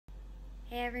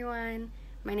Hey everyone,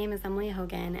 my name is Emily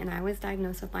Hogan and I was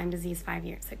diagnosed with Lyme disease 5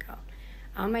 years ago.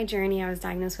 On my journey, I was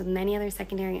diagnosed with many other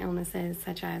secondary illnesses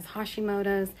such as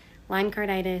Hashimoto's, Lyme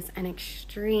carditis, and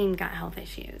extreme gut health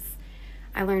issues.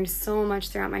 I learned so much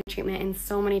throughout my treatment and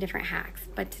so many different hacks,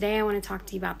 but today I want to talk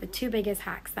to you about the two biggest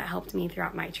hacks that helped me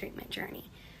throughout my treatment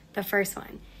journey. The first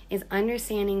one is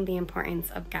understanding the importance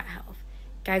of gut health.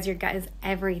 Guys, your gut is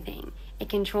everything. It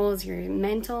controls your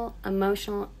mental,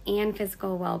 emotional, and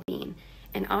physical well-being.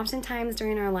 And oftentimes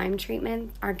during our Lyme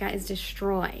treatment, our gut is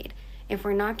destroyed. If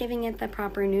we're not giving it the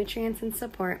proper nutrients and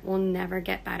support, we'll never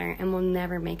get better and we'll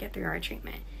never make it through our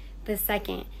treatment. The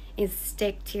second is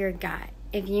stick to your gut.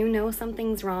 If you know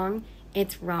something's wrong,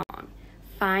 it's wrong.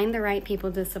 Find the right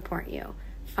people to support you.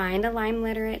 Find a Lyme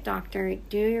literate doctor,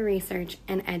 do your research,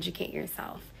 and educate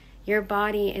yourself. Your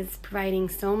body is providing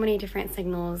so many different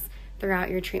signals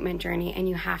throughout your treatment journey, and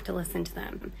you have to listen to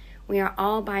them. We are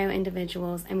all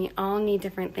bio-individuals, and we all need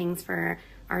different things for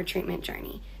our treatment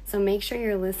journey. So make sure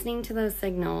you're listening to those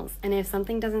signals, and if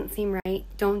something doesn't seem right,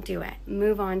 don't do it.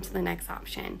 Move on to the next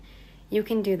option. You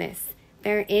can do this.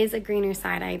 There is a greener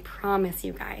side, I promise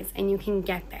you guys, and you can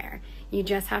get there. You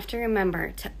just have to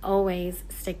remember to always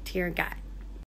stick to your gut.